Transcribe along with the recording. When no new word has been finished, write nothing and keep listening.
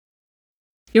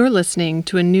You're listening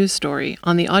to a news story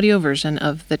on the audio version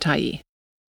of The Tyee.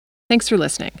 Thanks for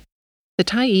listening. The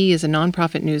Tyee is a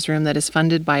nonprofit newsroom that is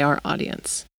funded by our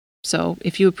audience. So,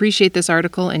 if you appreciate this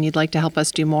article and you'd like to help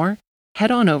us do more,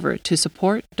 head on over to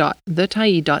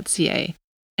support.thetyee.ca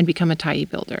and become a Tyee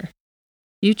builder.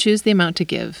 You choose the amount to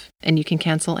give, and you can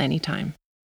cancel anytime.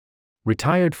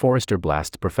 Retired Forester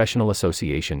blasts Professional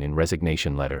Association in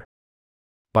Resignation Letter.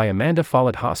 By Amanda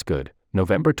Follett Hosgood,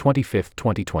 November 25,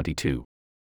 2022.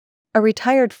 A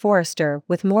retired forester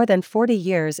with more than 40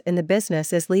 years in the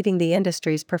business is leaving the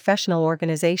industry's professional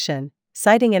organization,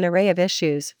 citing an array of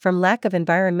issues from lack of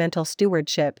environmental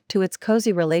stewardship to its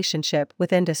cozy relationship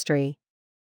with industry.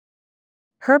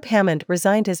 Herb Hammond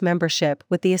resigned his membership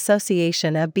with the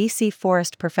Association of BC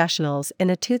Forest Professionals in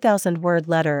a 2,000-word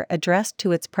letter addressed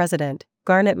to its president,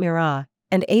 Garnet Mira,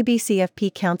 and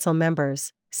ABCFP council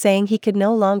members, saying he could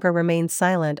no longer remain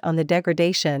silent on the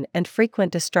degradation and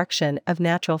frequent destruction of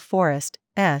natural forests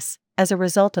as a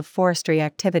result of forestry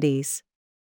activities.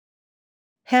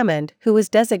 Hammond, who was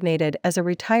designated as a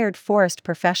retired forest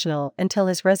professional until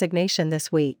his resignation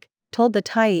this week, told the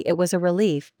Tyee it was a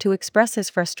relief to express his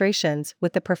frustrations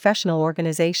with the professional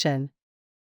organization.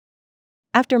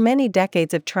 After many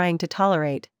decades of trying to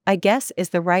tolerate, I guess is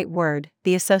the right word,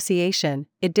 the association,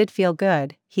 it did feel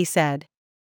good, he said.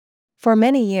 For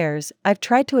many years, I've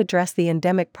tried to address the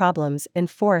endemic problems in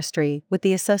forestry with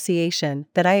the association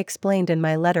that I explained in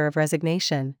my letter of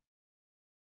resignation.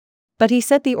 But he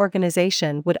said the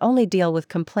organization would only deal with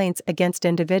complaints against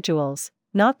individuals,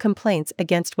 not complaints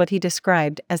against what he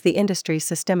described as the industry's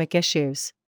systemic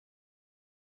issues.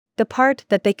 The part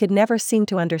that they could never seem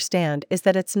to understand is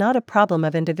that it's not a problem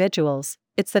of individuals,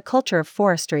 it's the culture of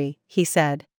forestry, he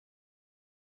said.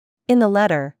 In the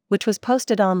letter, which was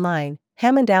posted online,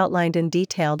 Hammond outlined in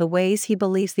detail the ways he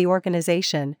believes the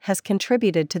organization has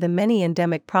contributed to the many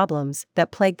endemic problems that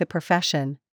plague the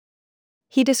profession.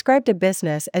 He described a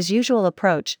business-as-usual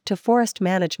approach to forest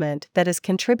management that is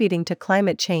contributing to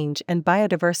climate change and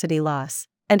biodiversity loss,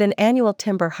 and an annual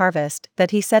timber harvest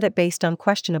that he said it based on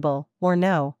questionable, or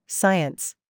no,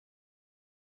 science.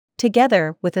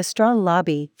 Together with a strong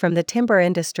lobby from the timber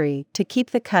industry to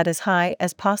keep the cut as high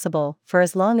as possible for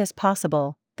as long as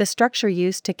possible, the structure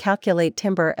used to calculate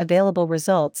timber available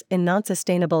results in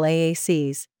non-sustainable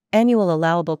AACs, annual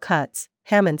allowable cuts,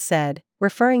 Hammond said,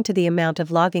 referring to the amount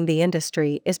of logging the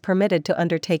industry is permitted to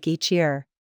undertake each year.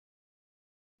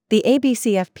 The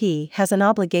ABCFP has an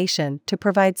obligation to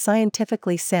provide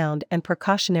scientifically sound and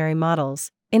precautionary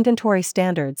models, inventory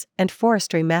standards, and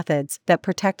forestry methods that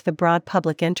protect the broad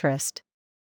public interest.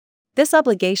 This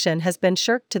obligation has been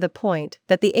shirked to the point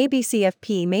that the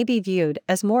ABCFP may be viewed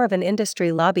as more of an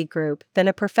industry lobby group than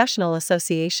a professional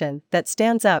association that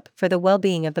stands up for the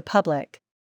well-being of the public.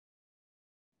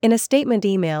 In a statement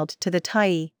emailed to the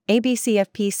Tyee,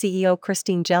 ABCFP CEO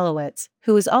Christine Jelowitz,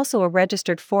 who is also a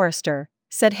registered forester,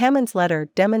 said Hammond's letter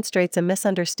demonstrates a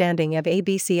misunderstanding of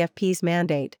ABCFP's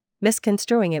mandate,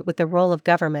 misconstruing it with the role of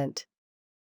government.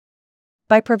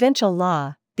 By provincial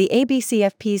law, the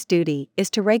ABCFP's duty is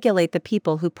to regulate the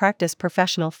people who practice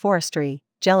professional forestry,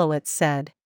 Jelowitz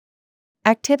said.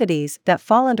 Activities that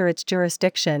fall under its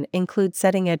jurisdiction include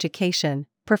setting education,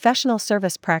 professional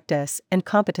service practice, and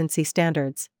competency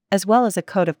standards, as well as a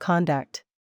code of conduct.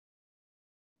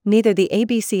 Neither the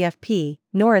ABCFP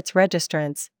nor its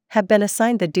registrants have been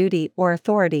assigned the duty or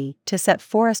authority to set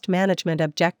forest management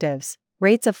objectives,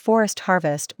 rates of forest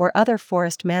harvest, or other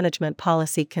forest management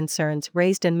policy concerns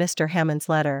raised in Mr. Hammond's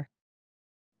letter.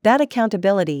 That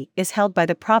accountability is held by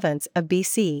the province of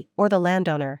BC or the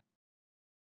landowner.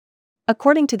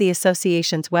 According to the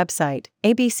association's website,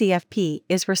 ABCFP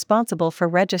is responsible for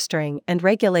registering and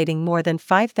regulating more than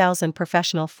 5,000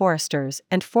 professional foresters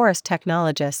and forest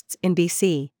technologists in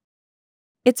BC.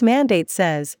 Its mandate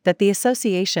says that the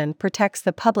association protects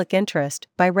the public interest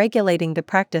by regulating the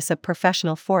practice of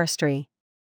professional forestry.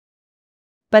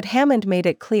 But Hammond made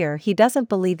it clear he doesn't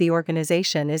believe the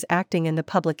organization is acting in the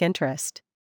public interest.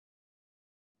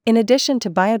 In addition to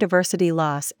biodiversity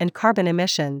loss and carbon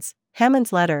emissions,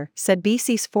 Hammond's letter said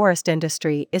BC's forest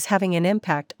industry is having an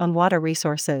impact on water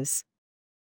resources.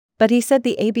 But he said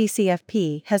the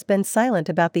ABCFP has been silent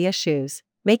about the issues,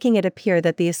 making it appear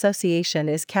that the association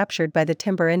is captured by the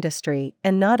timber industry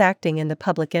and not acting in the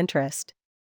public interest.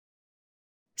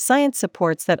 Science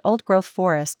supports that old-growth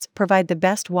forests provide the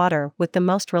best water with the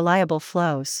most reliable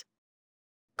flows.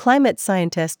 Climate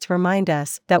scientists remind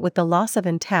us that with the loss of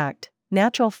intact,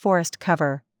 natural forest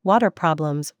cover, water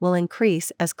problems will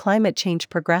increase as climate change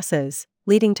progresses,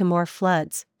 leading to more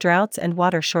floods, droughts, and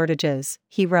water shortages,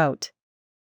 he wrote.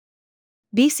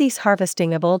 BC's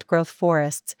harvesting of old-growth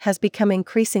forests has become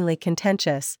increasingly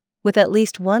contentious, with at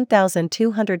least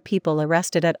 1,200 people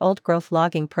arrested at old-growth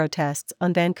logging protests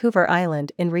on Vancouver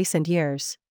Island in recent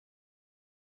years.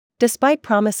 Despite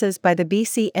promises by the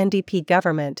BC NDP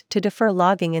government to defer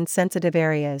logging in sensitive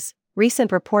areas,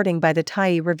 recent reporting by the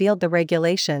Tyee revealed the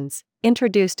regulations,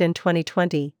 introduced in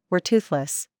 2020, were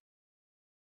toothless.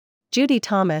 Judy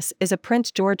Thomas is a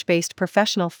Prince George-based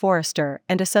professional forester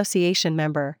and association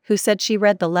member who said she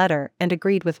read the letter and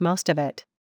agreed with most of it.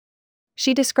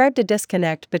 She described a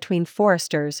disconnect between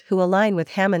foresters who align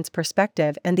with Hammond's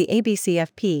perspective and the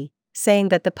ABCFP, saying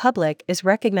that the public is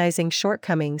recognizing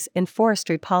shortcomings in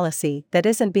forestry policy that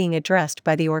isn't being addressed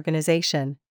by the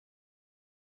organization.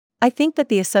 I think that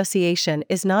the association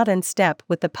is not in step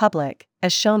with the public,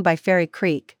 as shown by Fairy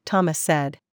Creek, Thomas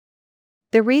said.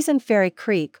 The reason Fairy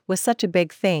Creek was such a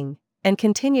big thing, and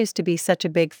continues to be such a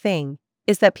big thing,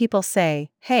 is that people say,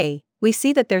 hey, we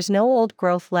see that there's no old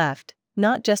growth left,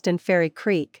 not just in Fairy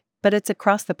Creek, but it's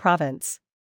across the province.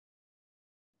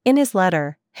 In his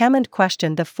letter, Hammond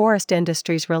questioned the forest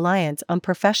industry's reliance on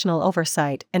professional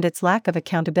oversight and its lack of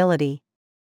accountability.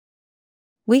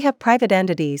 We have private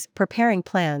entities preparing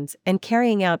plans and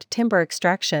carrying out timber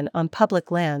extraction on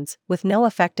public lands with no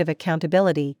effective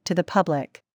accountability to the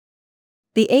public.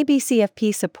 The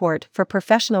ABCFP support for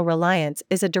professional reliance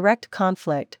is a direct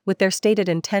conflict with their stated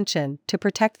intention to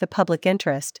protect the public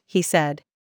interest, he said.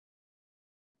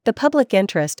 The public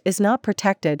interest is not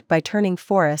protected by turning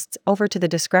forests over to the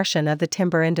discretion of the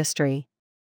timber industry.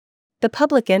 The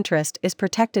public interest is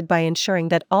protected by ensuring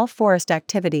that all forest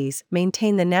activities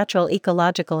maintain the natural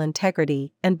ecological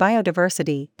integrity and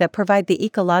biodiversity that provide the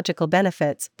ecological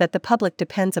benefits that the public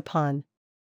depends upon.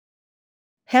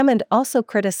 Hammond also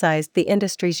criticized the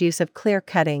industry's use of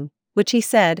clear-cutting, which he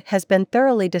said has been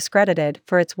thoroughly discredited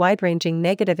for its wide-ranging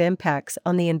negative impacts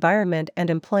on the environment and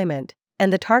employment,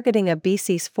 and the targeting of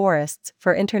BC's forests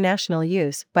for international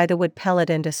use by the wood pellet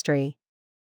industry.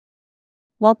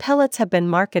 While pellets have been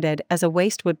marketed as a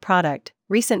waste wood product,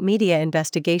 recent media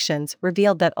investigations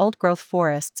revealed that old-growth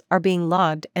forests are being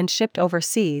logged and shipped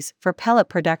overseas for pellet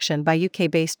production by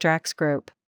UK-based Drax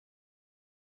Group.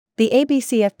 The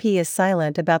ABCFP is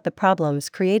silent about the problems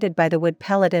created by the wood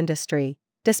pellet industry,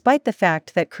 despite the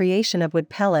fact that creation of wood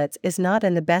pellets is not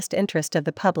in the best interest of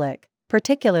the public,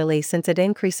 particularly since it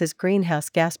increases greenhouse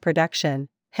gas production,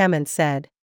 Hammond said.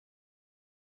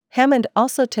 Hammond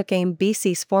also took aim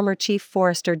BC's former chief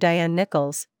forester Diane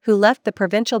Nichols, who left the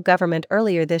provincial government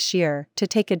earlier this year to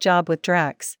take a job with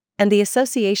Drax, and the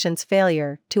association's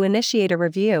failure to initiate a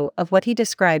review of what he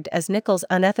described as Nichols'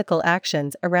 unethical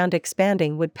actions around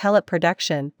expanding wood pellet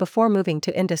production before moving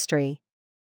to industry.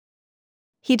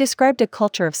 He described a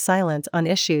culture of silence on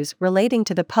issues relating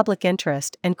to the public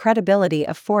interest and credibility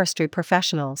of forestry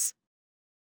professionals.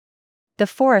 The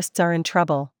forests are in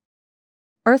trouble.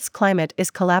 Earth's climate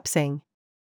is collapsing.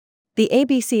 The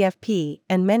ABCFP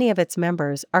and many of its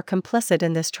members are complicit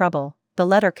in this trouble, the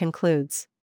letter concludes.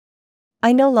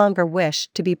 I no longer wish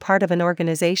to be part of an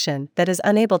organization that is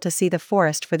unable to see the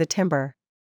forest for the timber.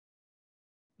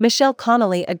 Michelle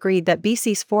Connolly agreed that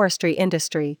BC's forestry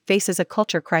industry faces a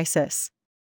culture crisis.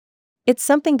 It's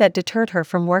something that deterred her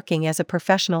from working as a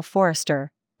professional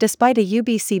forester, despite a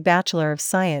UBC Bachelor of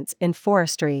Science in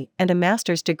Forestry and a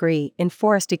master's degree in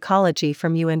forest ecology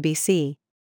from UNBC.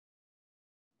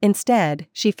 Instead,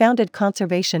 she founded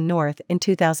Conservation North in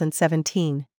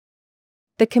 2017.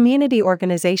 The community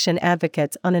organization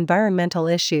advocates on environmental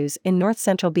issues in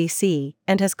north-central BC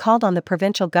and has called on the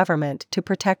provincial government to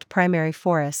protect primary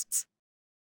forests.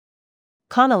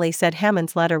 Connolly said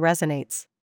Hammond's letter resonates.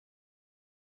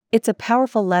 It's a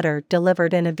powerful letter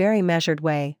delivered in a very measured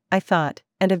way, I thought,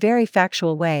 and a very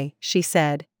factual way, she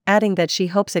said, adding that she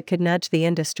hopes it could nudge the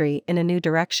industry in a new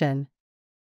direction.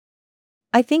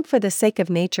 I think for the sake of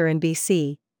nature in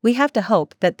BC, we have to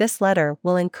hope that this letter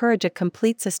will encourage a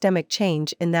complete systemic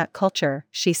change in that culture,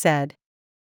 she said.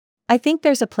 I think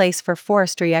there's a place for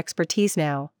forestry expertise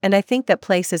now, and I think that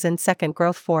place is in second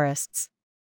growth forests.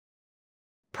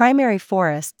 Primary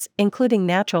forests, including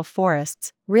natural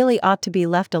forests, really ought to be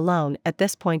left alone at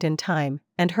this point in time,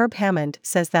 and Herb Hammond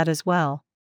says that as well.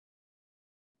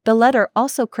 The letter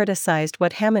also criticized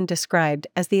what Hammond described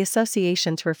as the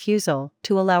association's refusal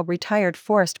to allow retired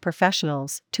forest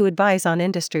professionals to advise on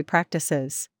industry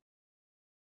practices.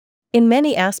 In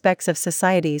many aspects of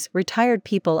societies, retired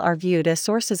people are viewed as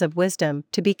sources of wisdom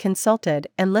to be consulted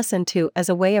and listened to as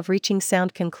a way of reaching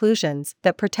sound conclusions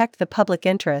that protect the public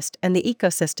interest and the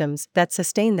ecosystems that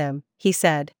sustain them, he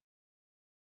said.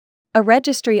 A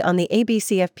registry on the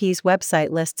ABCFP's website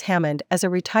lists Hammond as a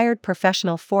retired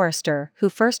professional forester who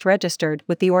first registered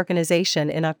with the organization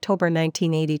in October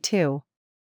 1982.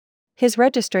 His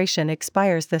registration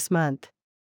expires this month.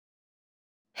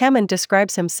 Hammond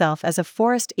describes himself as a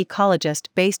forest ecologist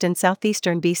based in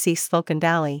southeastern BC's Slocum.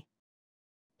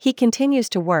 He continues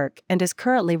to work and is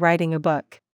currently writing a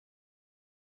book.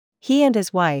 He and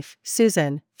his wife,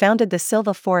 Susan, founded the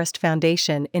Silva Forest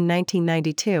Foundation in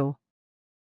 1992.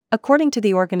 According to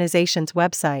the organization's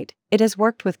website, it has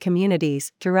worked with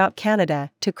communities throughout Canada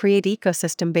to create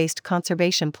ecosystem-based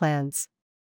conservation plans.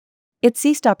 It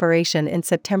ceased operation in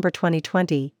September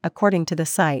 2020, according to the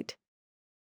site.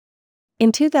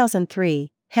 In 2003,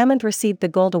 Hammond received the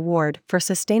Gold Award for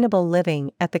Sustainable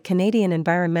Living at the Canadian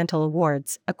Environmental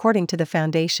Awards, according to the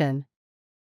foundation.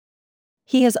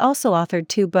 He has also authored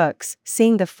 2 books,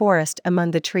 Seeing the Forest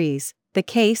Among the Trees, The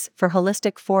Case for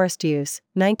Holistic Forest Use,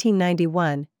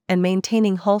 1991, and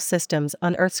Maintaining Whole Systems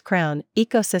on Earth's Crown,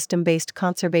 Ecosystem-Based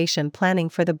Conservation Planning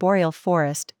for the Boreal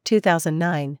Forest,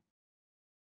 2009.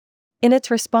 In its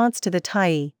response to the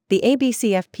tyie, the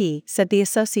ABCFP said the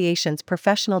association's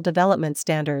professional development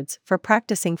standards for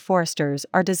practicing foresters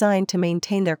are designed to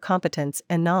maintain their competence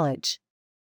and knowledge.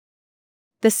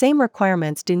 The same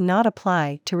requirements do not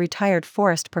apply to retired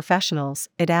forest professionals,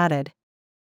 it added.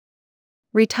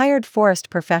 Retired forest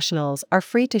professionals are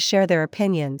free to share their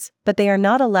opinions, but they are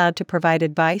not allowed to provide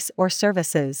advice or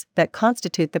services that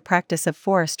constitute the practice of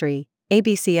forestry,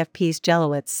 ABCFP's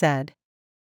Jelowitz said.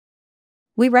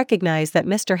 We recognize that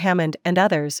Mr. Hammond and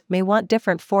others may want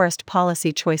different forest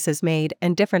policy choices made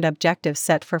and different objectives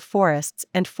set for forests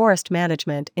and forest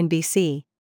management in BC.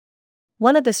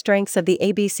 One of the strengths of the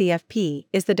ABCFP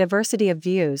is the diversity of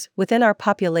views within our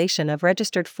population of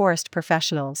registered forest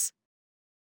professionals.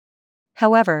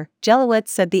 However, Jelowitz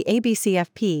said the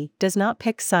ABCFP does not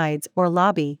pick sides or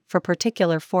lobby for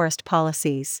particular forest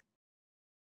policies.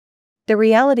 The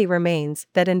reality remains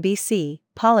that in BC,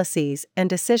 policies and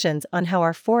decisions on how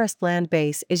our forest land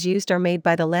base is used are made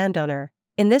by the landowner,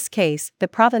 in this case, the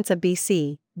province of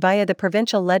BC, via the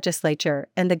provincial legislature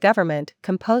and the government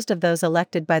composed of those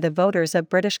elected by the voters of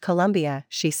British Columbia,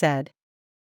 she said.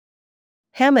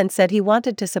 Hammond said he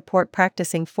wanted to support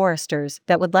practicing foresters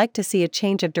that would like to see a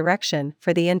change of direction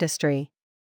for the industry.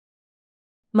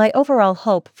 My overall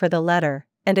hope for the letter,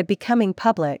 and it becoming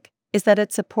public, is that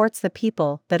it supports the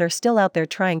people that are still out there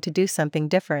trying to do something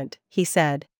different, he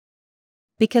said.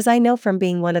 Because I know from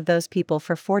being one of those people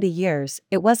for 40 years,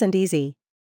 it wasn't easy.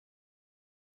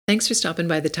 Thanks for stopping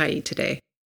by the tyie today.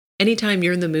 Anytime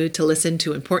you're in the mood to listen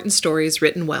to important stories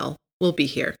written well, we'll be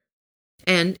here.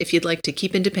 And if you'd like to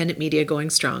keep independent media going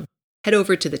strong, head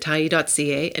over to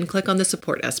thetyie.ca and click on the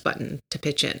Support Us button to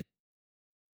pitch in.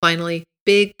 Finally,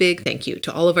 big thank you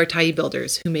to all of our tyie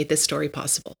builders who made this story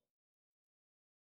possible.